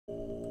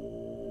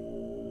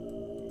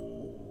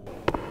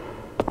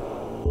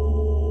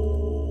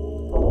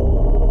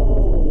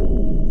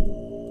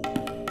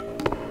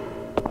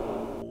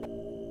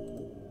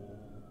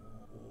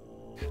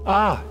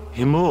Ah,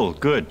 Himul,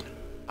 good.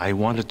 I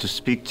wanted to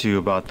speak to you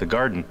about the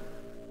garden.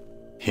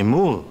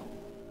 Himul,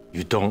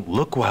 you don't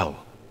look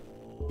well.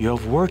 You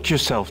have worked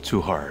yourself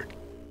too hard.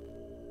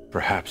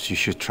 Perhaps you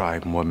should try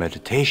more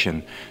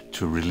meditation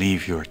to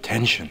relieve your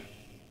tension.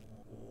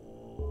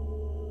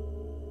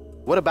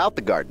 What about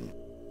the garden?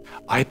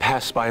 I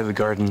passed by the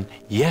garden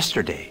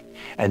yesterday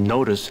and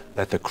noticed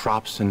that the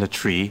crops in the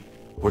tree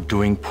were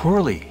doing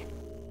poorly.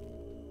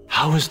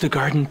 How is the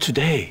garden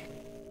today?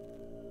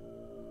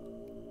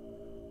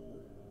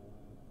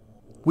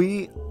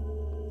 We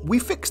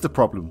fixed the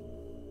problem.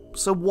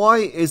 So why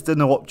is there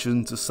no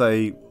option to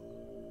say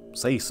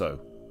so?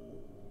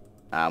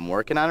 I'm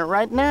working on it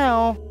right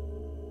now.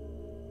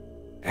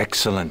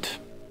 Excellent.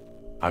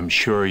 I'm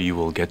sure you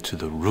will get to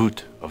the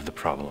root of the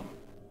problem.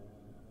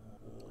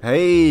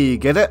 Hey,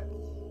 get it?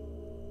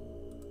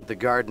 The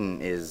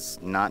garden is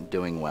not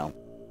doing well.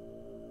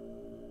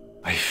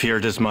 I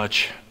feared as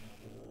much.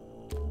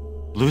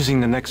 Losing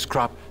the next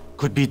crop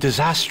could be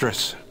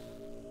disastrous.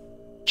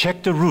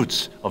 Check the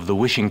roots of the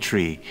wishing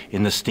tree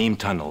in the steam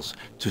tunnels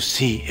to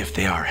see if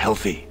they are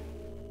healthy.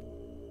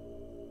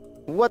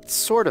 What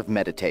sort of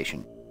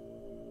meditation?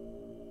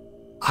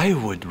 I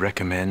would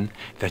recommend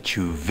that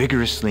you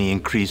vigorously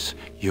increase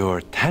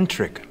your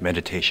tantric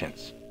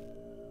meditations.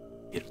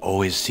 It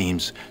always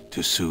seems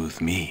to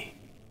soothe me.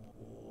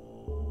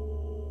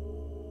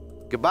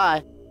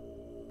 Goodbye.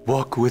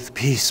 Walk with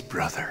peace,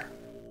 brother.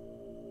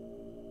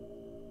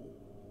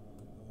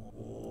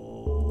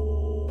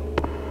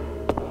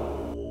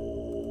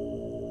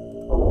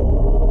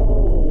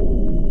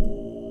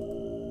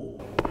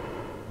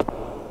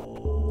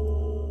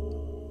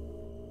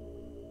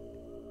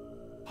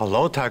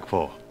 Hello,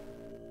 Tagpo.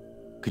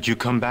 Could you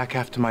come back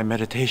after my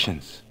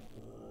meditations?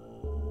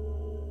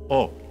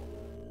 Oh,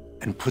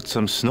 and put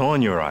some snow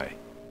in your eye.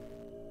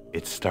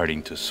 It's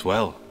starting to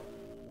swell.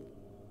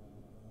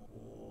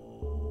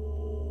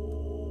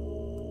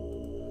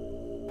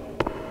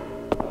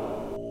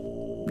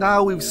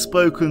 Now we've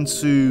spoken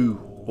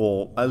to,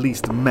 or at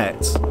least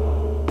met,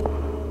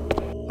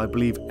 I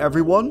believe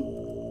everyone,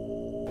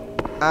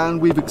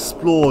 and we've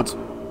explored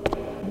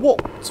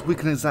what we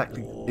can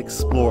exactly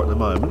explore at the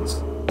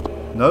moment.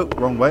 No,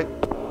 wrong way.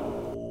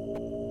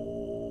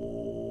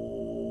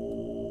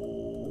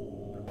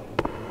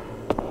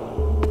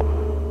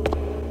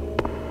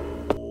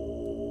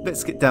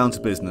 Let's get down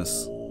to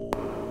business.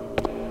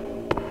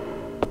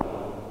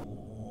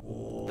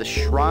 The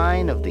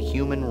shrine of the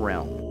human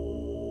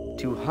realm,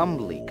 to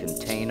humbly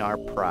contain our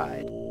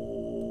pride.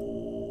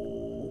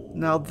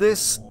 Now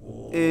this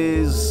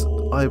is,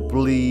 I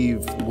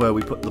believe, where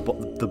we put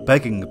the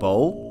begging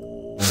bowl.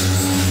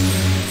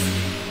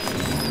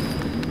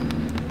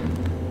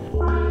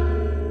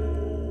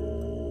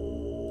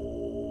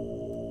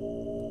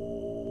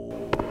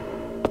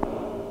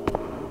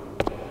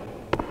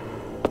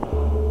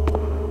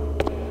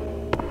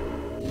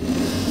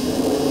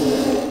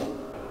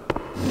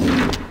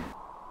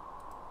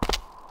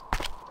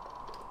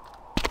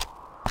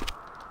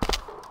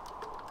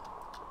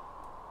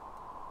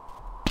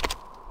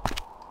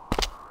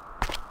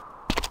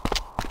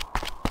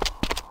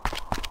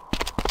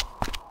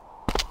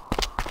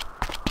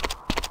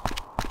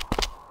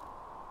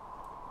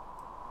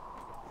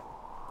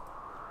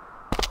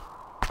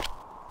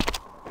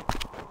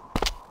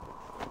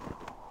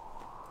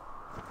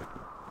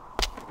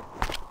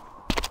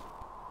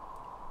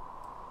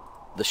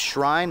 The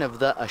shrine of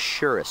the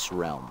Ashurus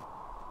realm,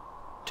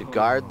 to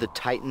guard the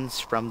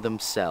Titans from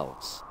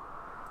themselves.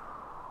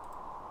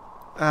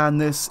 And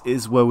this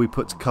is where we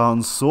put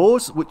Khan's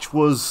sword, which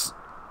was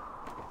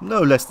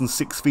no less than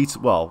 6 feet,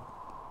 well,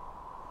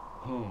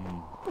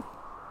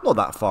 not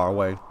that far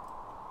away.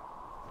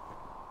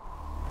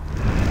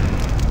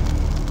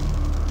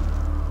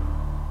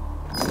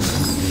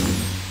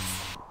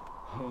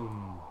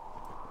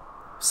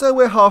 So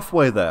we're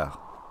halfway there.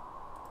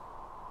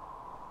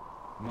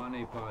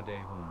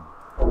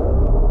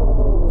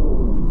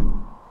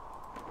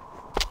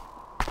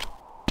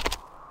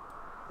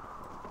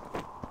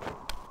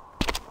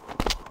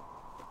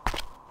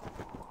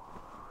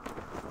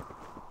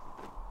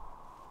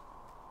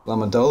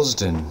 Lama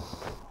Dulsden,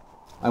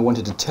 I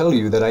wanted to tell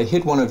you that I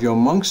hit one of your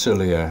monks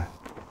earlier.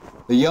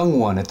 The young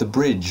one at the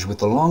bridge with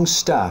the long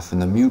staff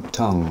and the mute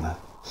tongue.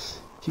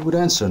 He would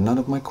answer none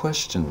of my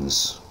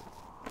questions.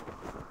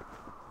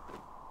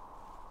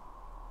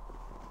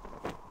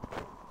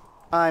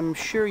 I'm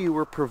sure you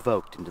were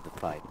provoked into the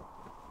fight.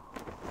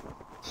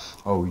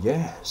 Oh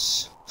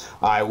yes,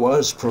 I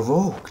was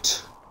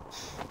provoked.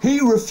 He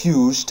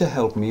refused to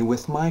help me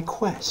with my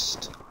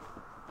quest.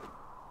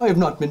 I have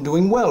not been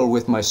doing well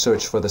with my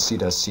search for the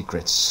Siddha's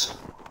secrets.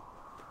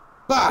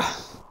 Bah!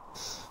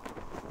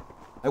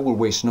 I will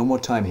waste no more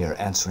time here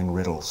answering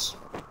riddles.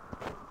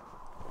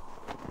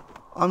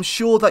 I'm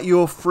sure that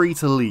you're free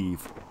to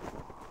leave.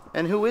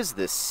 And who is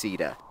this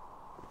Siddha?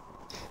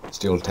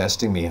 Still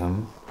testing me, huh?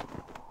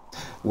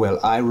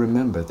 Well, I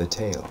remember the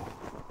tale.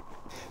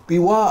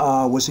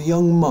 Biwa'a was a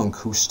young monk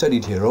who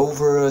studied here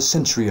over a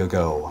century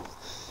ago.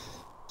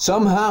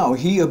 Somehow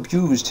he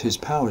abused his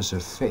powers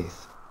of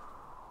faith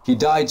He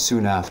died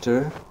soon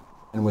after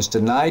and was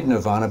denied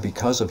nirvana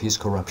because of his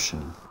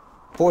corruption,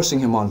 forcing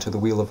him onto the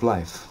wheel of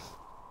life.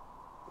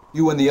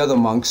 You and the other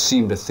monks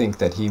seem to think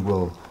that he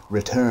will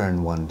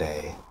return one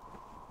day.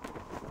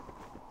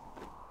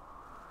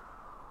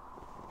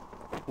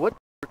 What do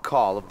you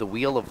recall of the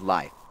Wheel of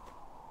Life?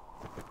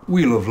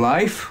 Wheel of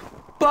Life?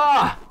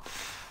 Bah!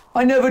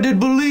 I never did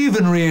believe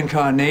in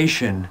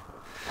reincarnation.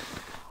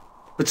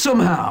 But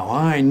somehow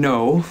I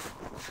know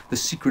the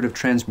secret of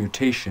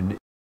transmutation,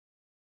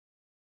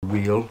 the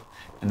wheel,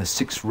 and the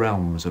 6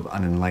 realms of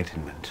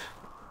unenlightenment.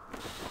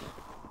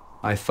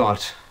 I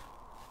thought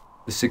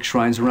the 6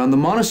 shrines around the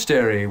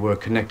monastery were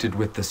connected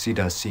with the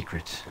Siddha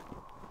secret,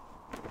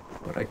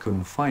 but I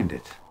couldn't find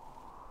it.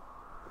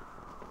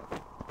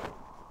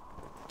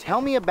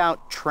 Tell me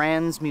about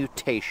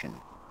transmutation.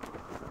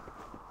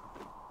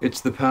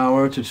 It's the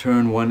power to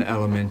turn one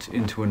element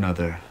into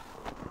another,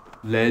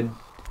 lead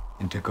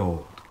into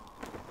gold.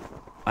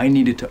 I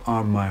needed to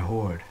arm my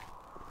horde.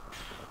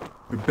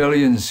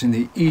 Rebellions in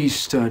the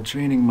east are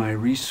draining my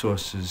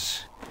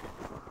resources,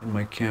 and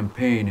my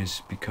campaign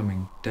is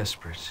becoming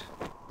desperate.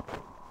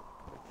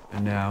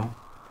 And now,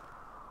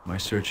 my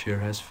search here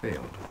has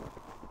failed.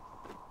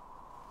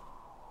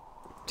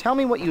 Tell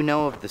me what you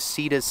know of the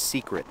Siddha's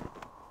secret.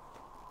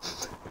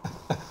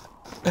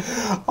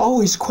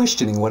 Always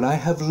questioning what I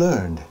have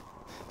learned.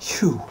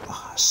 You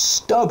are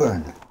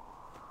stubborn.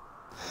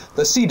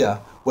 The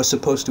Siddha was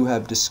supposed to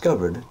have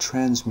discovered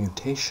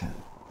transmutation.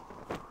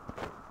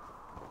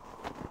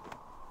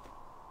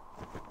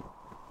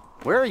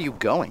 Where are you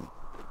going?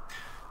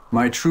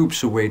 My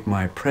troops await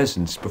my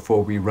presence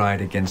before we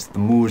ride against the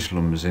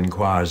Muslims in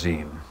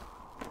Khwarizm.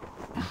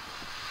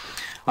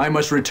 I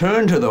must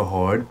return to the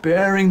Horde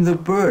bearing the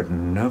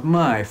burden of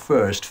my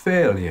first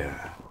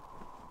failure.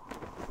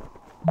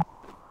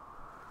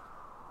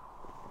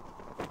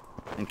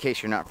 In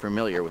case you're not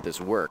familiar with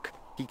his work,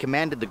 he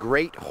commanded the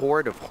great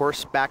horde of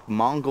horseback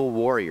Mongol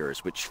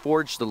warriors, which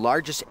forged the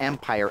largest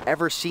empire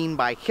ever seen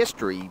by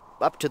history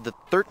up to the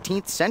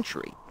 13th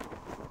century.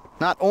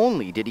 Not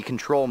only did he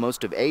control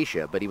most of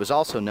Asia, but he was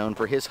also known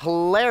for his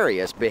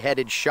hilarious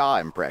beheaded Shah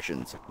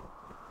impressions.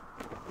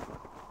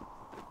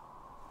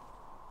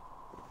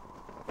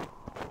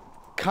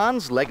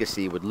 Khan's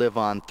legacy would live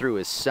on through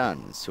his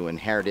sons, who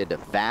inherited a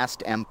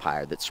vast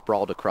empire that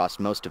sprawled across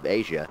most of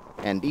Asia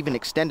and even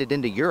extended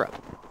into Europe.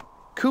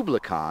 Kublai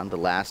Khan, the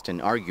last and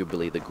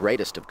arguably the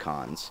greatest of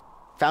Khans,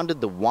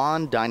 founded the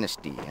Yuan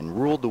dynasty and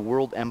ruled the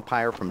world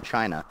empire from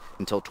China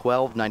until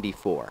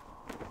 1294.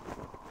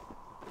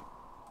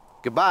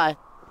 Goodbye.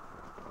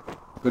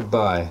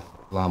 Goodbye,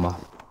 Lama.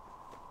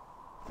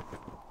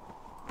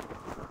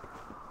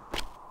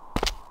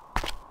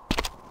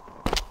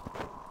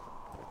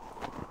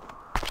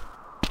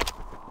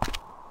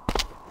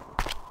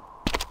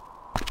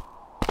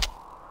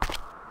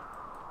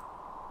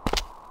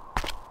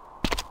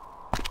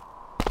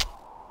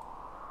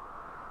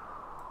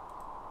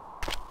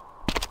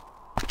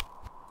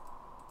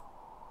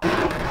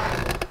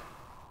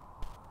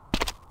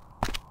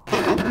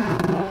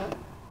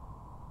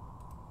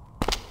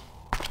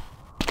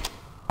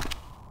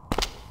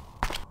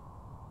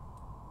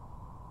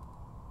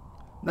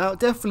 Now, it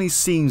definitely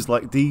seems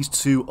like these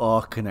two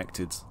are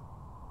connected.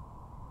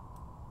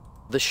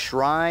 The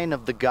shrine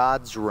of the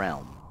god's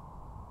realm,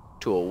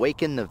 to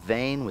awaken the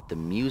vein with the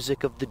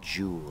music of the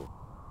jewel.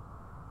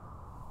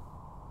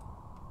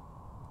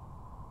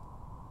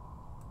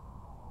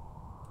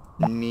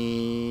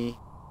 Ni.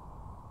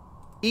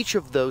 Each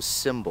of those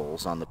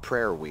symbols on the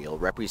prayer wheel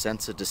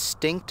represents a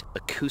distinct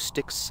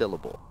acoustic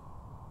syllable.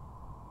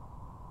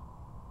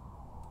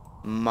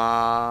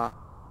 Ma,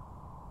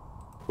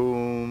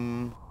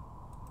 Hum,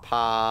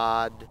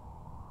 Pod,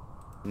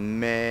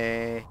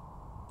 Me,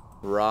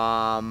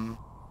 Ram,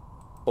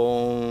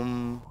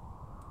 Om,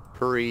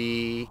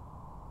 Pri.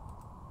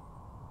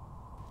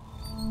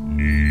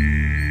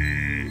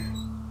 Ni.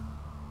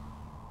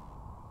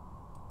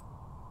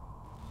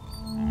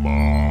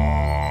 Ma.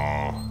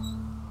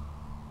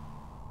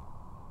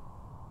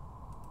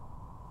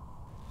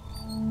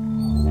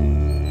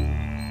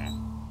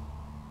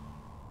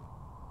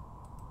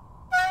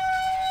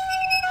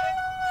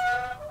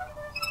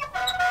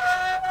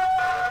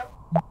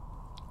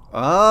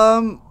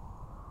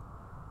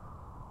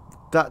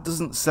 That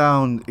doesn't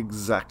sound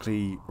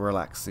exactly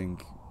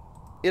relaxing.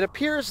 It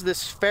appears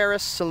this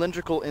ferrous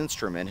cylindrical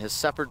instrument has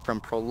suffered from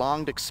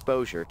prolonged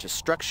exposure to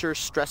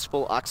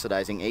structure-stressful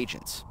oxidizing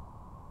agents.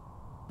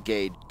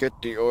 Gage, get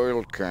the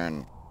oil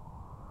can.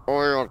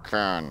 Oil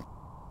can.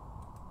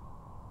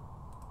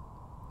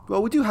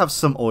 Well, we do have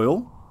some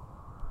oil,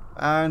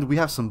 and we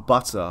have some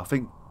butter. I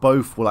think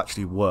both will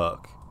actually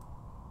work.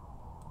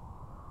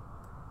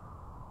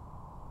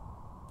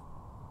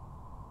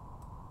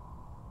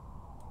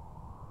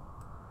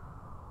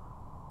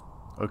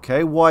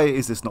 Okay, why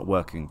is this not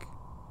working?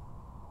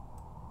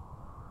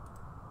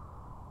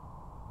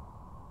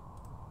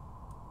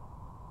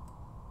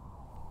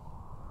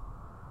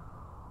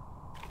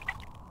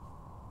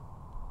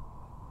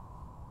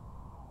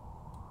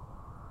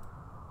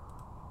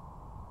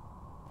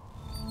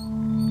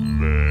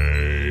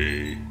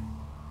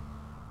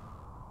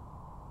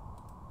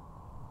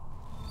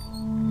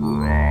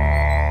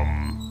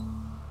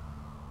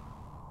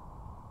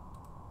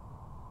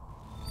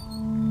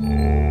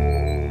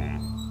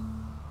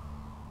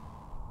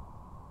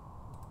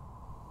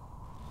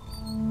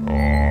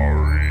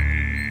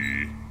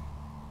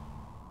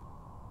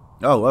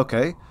 Oh,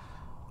 okay.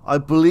 I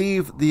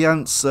believe the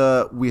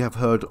answer we have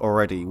heard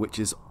already, which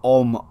is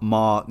Om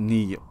Ma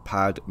Ni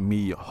Pad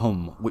Mi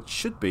Hum, which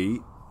should be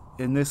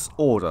in this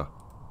order.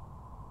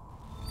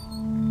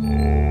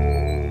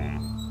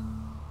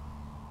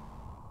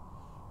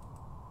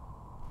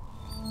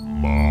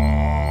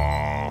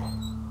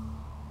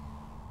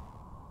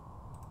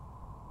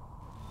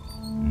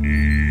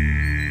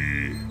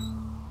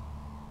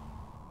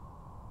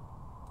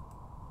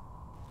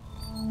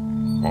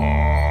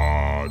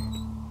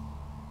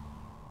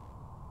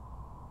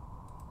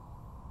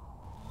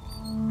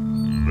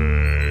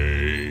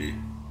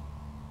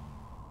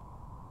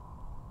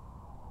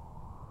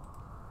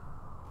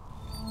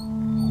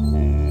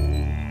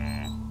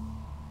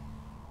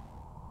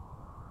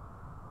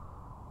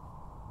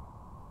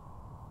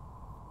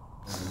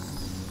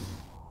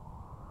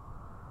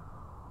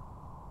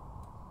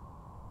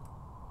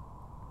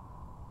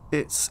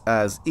 It's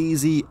as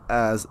easy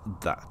as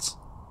that.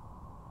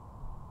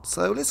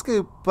 So let's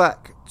go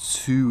back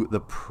to the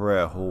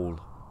prayer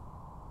hall.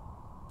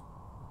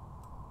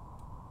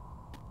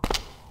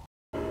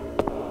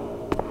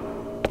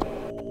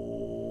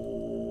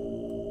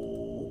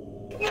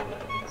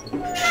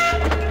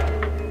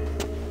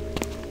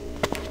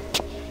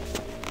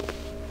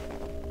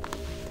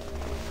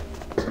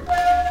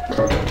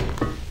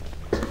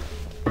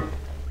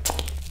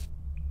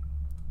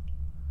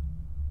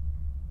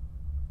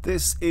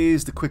 This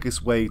is the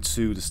quickest way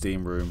to the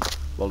steam room.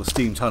 Well, the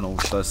steam tunnel,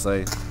 should I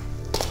say.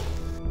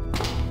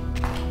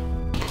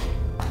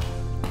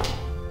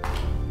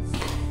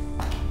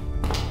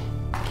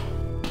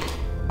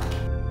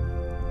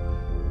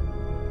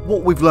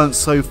 What we've learnt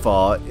so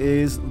far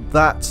is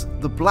that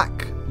the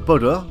black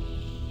Buddha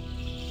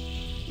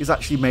is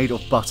actually made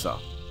of butter.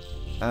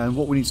 And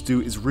what we need to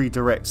do is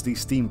redirect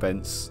these steam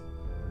vents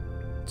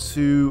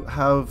to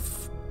have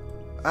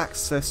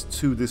access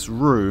to this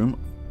room,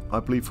 I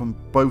believe, from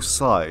both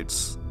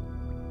sides.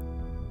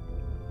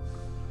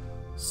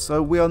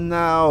 So we are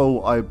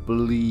now, I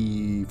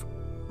believe,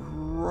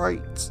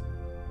 right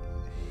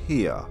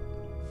here.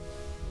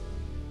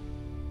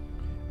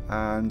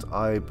 And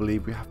I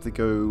believe we have to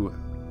go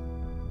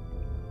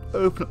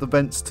open up the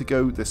vents to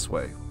go this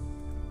way.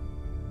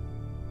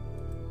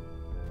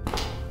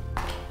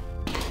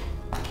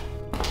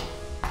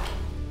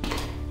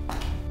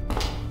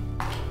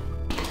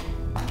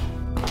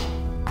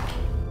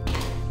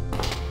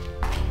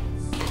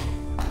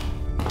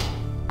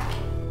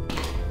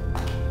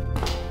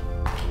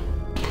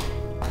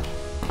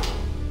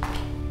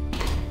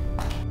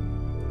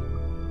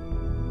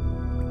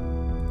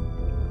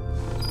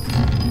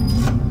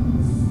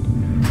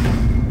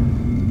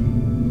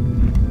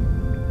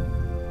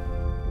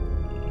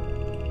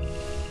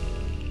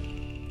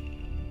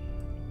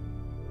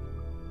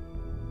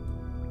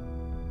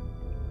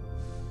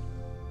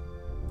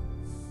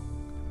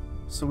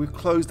 So we've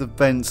closed the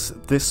vents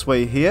this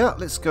way here.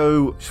 Let's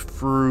go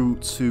through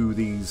to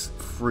these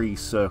three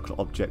circle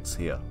objects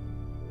here.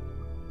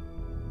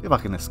 If I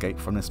can escape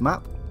from this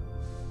map.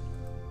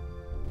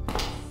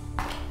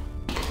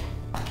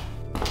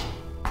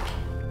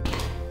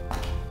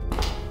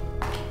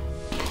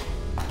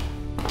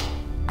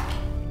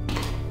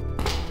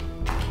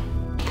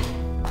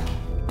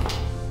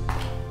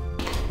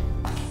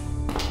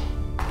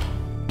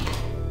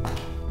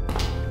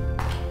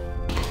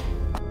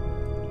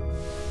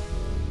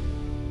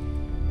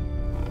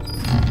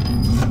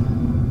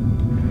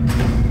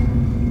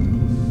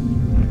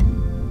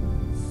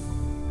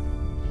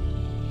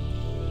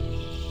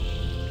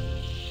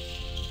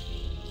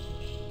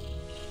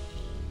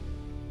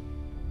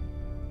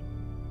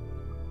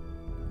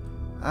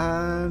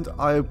 And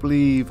I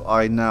believe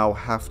I now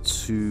have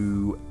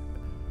to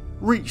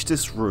reach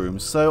this room,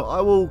 so I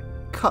will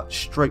cut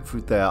straight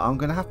through there. I'm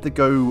going to have to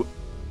go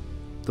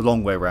the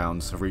long way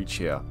around to reach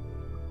here.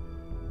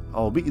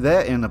 I'll be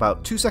there in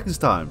about 2 seconds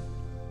time.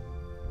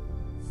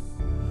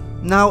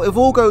 Now, if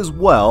all goes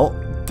well,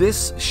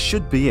 this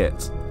should be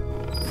it.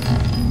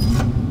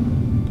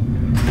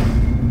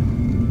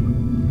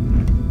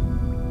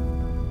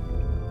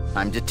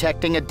 I'm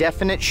detecting a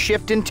definite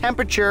shift in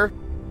temperature.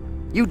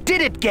 You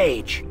did it,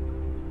 Gage!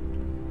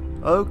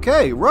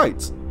 Okay,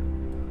 right.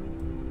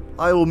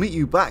 I will meet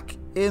you back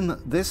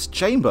in this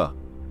chamber.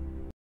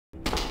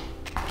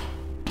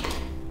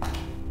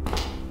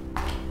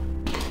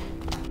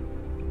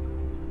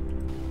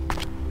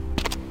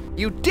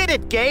 You did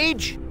it,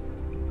 Gage!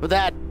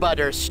 That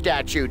butter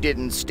statue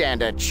didn't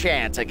stand a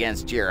chance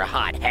against your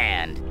hot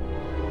hand.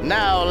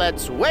 Now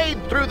let's wade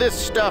through this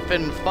stuff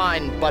and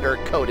find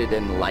butter-coated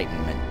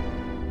enlightenment.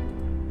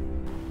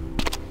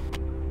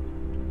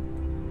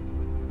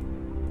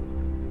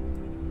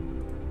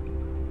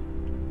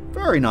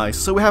 Very nice.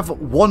 So we have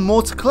one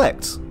more to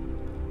collect.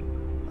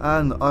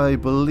 And I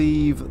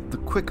believe the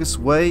quickest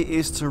way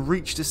is to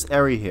reach this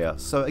area here.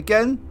 So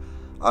again,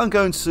 I'm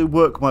going to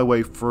work my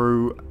way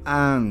through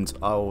and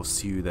I will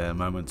see you there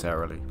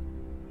momentarily.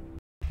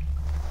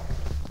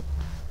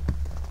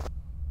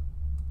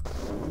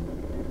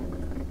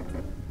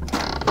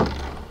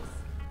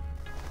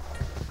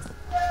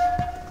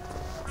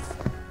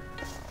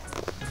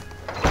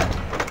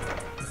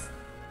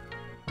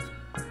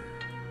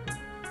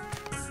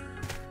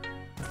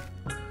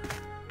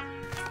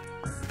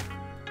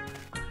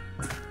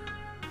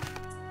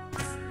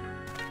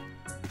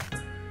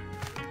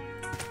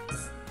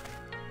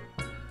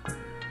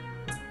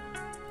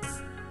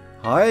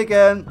 Hi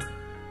again.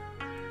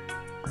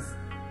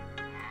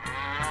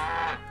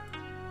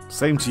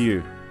 Same to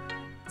you.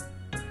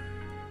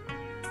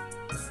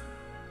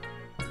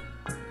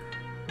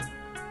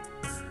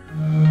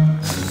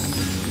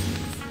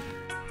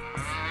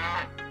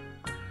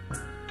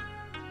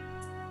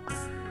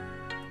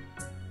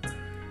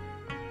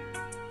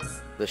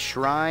 The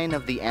Shrine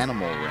of the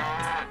Animal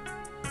Realm.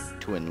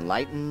 To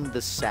enlighten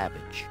the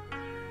savage.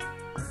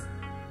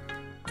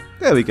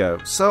 There we go.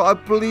 So I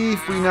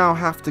believe we now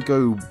have to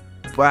go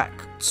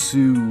back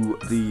to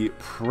the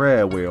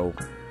prayer wheel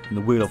in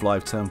the Wheel of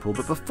Life Temple.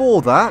 But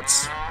before that,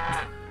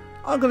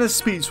 I'm going to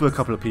speak to a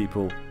couple of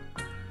people.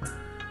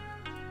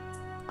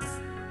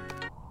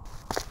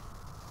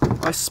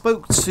 I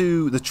spoke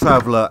to the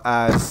Traveller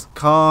as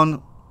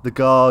Khan, the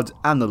Guard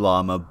and the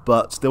Llama,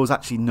 but there was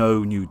actually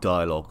no new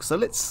dialogue. So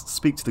let's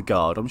speak to the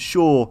Guard. I'm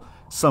sure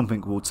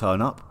something will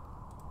turn up.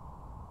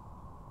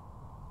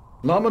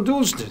 Lama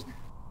Dulston,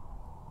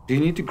 do you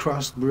need to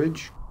cross the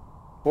bridge?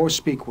 Or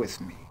speak with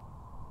me?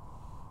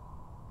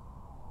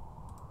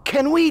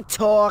 Can we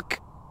talk?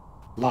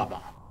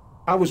 Lama,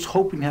 I was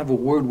hoping to have a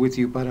word with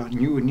you about our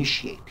new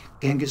initiate,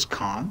 Genghis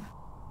Khan.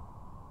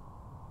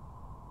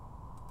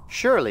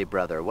 Surely,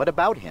 brother. What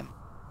about him?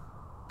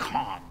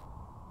 Khan.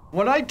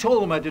 When I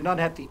told him I did not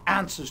have the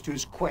answers to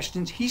his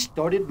questions, he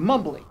started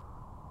mumbling.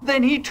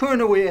 Then he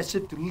turned away as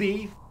if to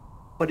leave,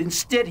 but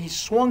instead he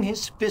swung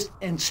his fist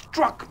and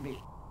struck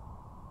me.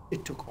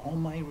 It took all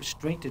my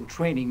restraint and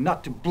training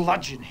not to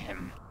bludgeon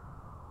him.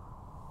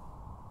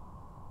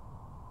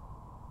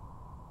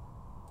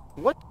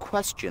 What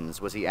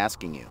questions was he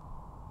asking you?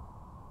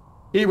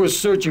 He was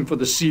searching for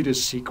the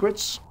Cedar's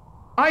secrets.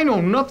 I know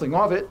nothing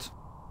of it.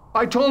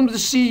 I told him to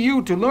see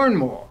you to learn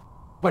more,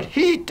 but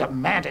he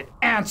demanded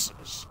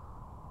answers.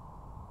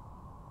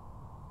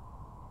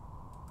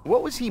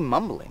 What was he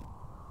mumbling?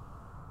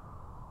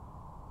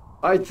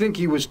 I think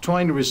he was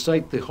trying to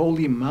recite the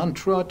holy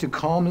mantra to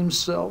calm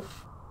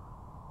himself,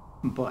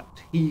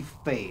 but he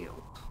failed.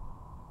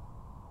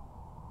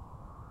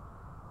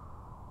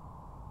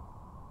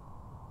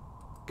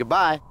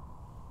 Goodbye.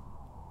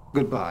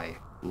 Goodbye,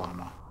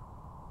 Lama.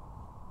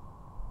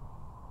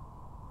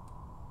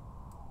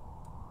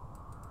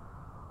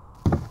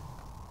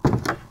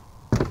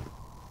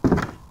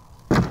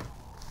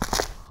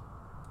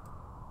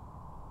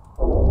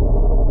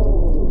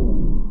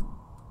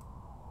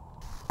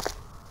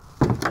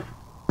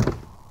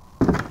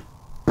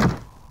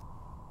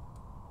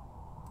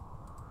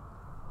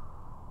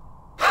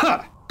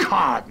 Ha!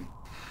 Khan!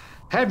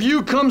 Have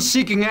you come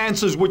seeking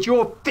answers with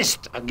your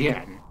fist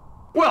again?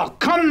 Well,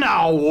 come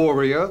now,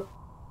 warrior.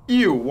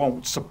 You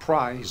won't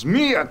surprise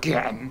me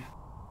again.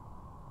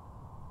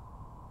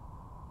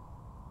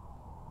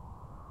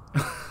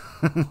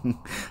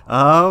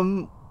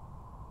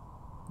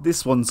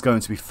 This one's going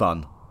to be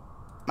fun.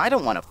 I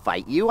don't want to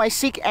fight you. I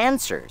seek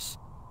answers.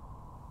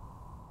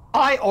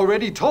 I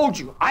already told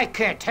you I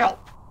can't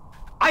help.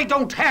 I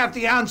don't have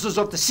the answers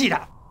of the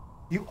Sita.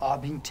 You are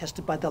being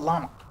tested by the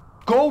Lama.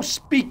 Go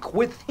speak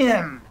with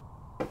him.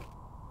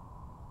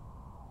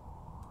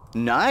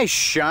 Nice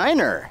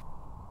shiner.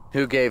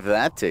 Who gave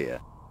that to you?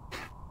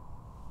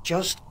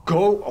 Just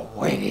go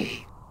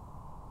away.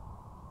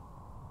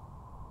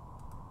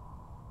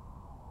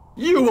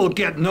 You will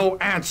get no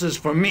answers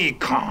from me,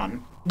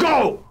 Khan.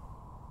 Go!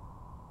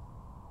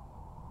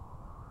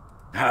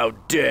 How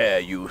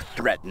dare you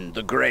threaten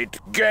the great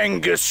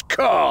Genghis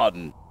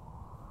Khan?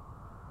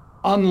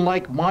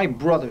 Unlike my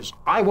brothers,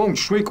 I won't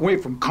shrink away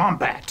from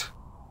combat.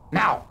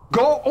 Now,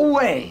 go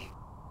away!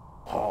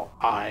 Or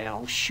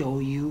I'll show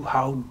you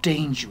how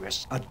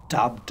dangerous a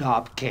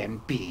Dab-Dab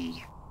can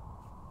be.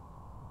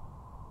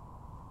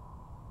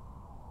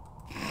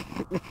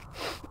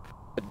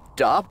 A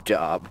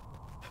Dab-Dab?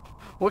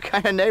 What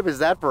kind of name is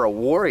that for a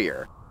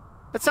warrior?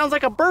 That sounds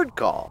like a bird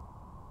call.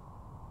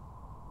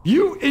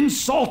 You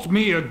insult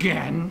me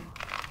again?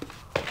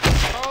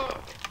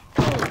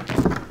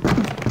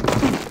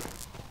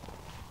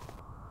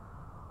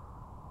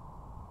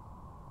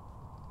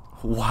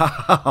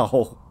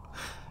 Wow.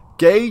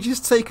 Gage has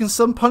taken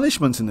some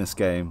punishment in this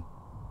game.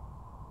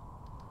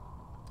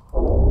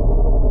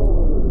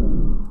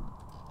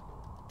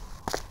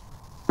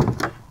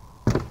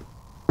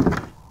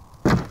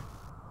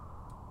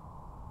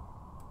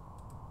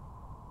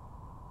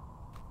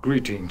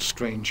 Greetings,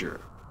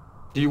 stranger.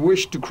 Do you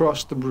wish to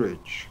cross the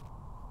bridge?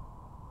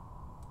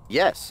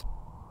 Yes.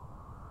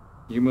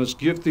 You must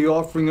give the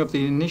offering of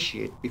the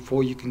initiate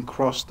before you can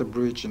cross the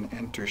bridge and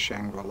enter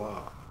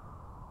Shangri-La.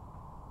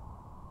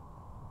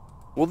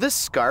 Will this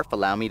scarf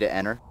allow me to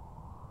enter?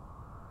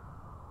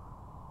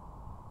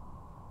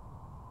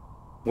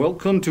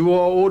 Welcome to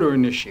our order,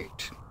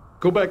 initiate.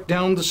 Go back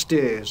down the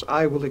stairs.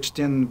 I will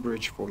extend the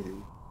bridge for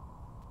you.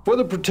 For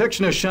the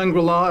protection of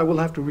Shangri-La, I will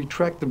have to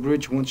retract the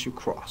bridge once you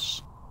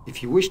cross.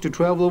 If you wish to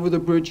travel over the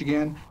bridge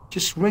again,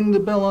 just ring the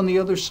bell on the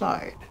other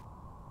side.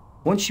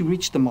 Once you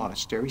reach the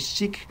monastery,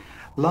 seek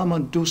Lama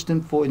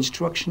Dulston for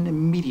instruction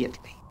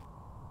immediately.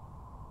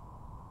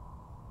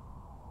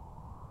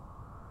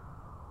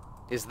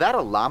 Is that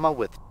a llama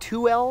with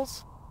 2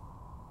 L's?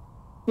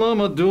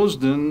 Lama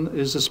Dozden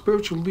is the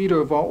spiritual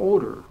leader of our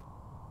order.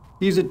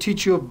 He's a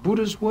teacher of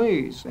Buddha's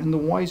ways and the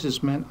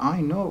wisest man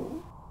I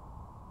know.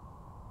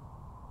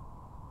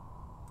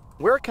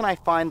 Where can I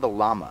find the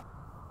Lama?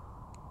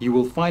 You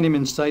will find him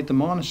inside the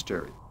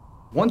monastery.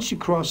 Once you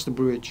cross the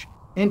bridge,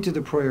 enter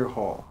the prayer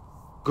hall.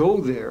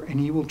 Go there and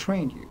he will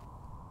train you.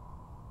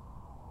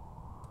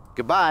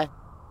 Goodbye.